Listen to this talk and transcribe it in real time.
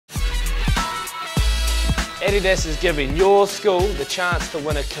Adidas is giving your school the chance to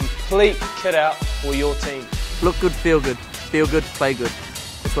win a complete kit out for your team. Look good, feel good, play good.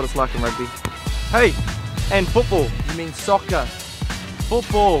 That's what it's like in rugby. Hey, and football. You mean soccer?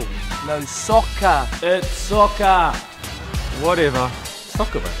 Football. No, soccer. It's soccer. Whatever.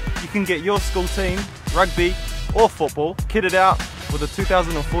 Soccer, man. You can get your school team, rugby or football, kitted out with a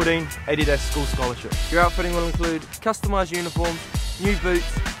 2014 Adidas School Scholarship. Your outfitting will include customised uniforms, new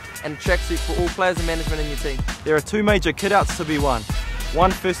boots, and a tracksuit for all players and management in your team. There are 2 major kitouts to be won. One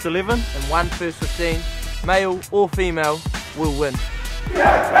first 11 and one first 15, male or female, will win.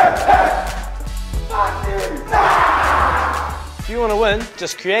 If you want to win,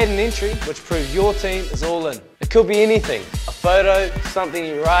 just create an entry which proves your team is all in. It could be anything, a photo, something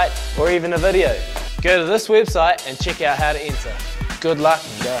you write, or even a video. Go to this website and check out how to enter. Good luck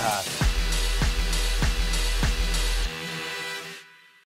and go hard.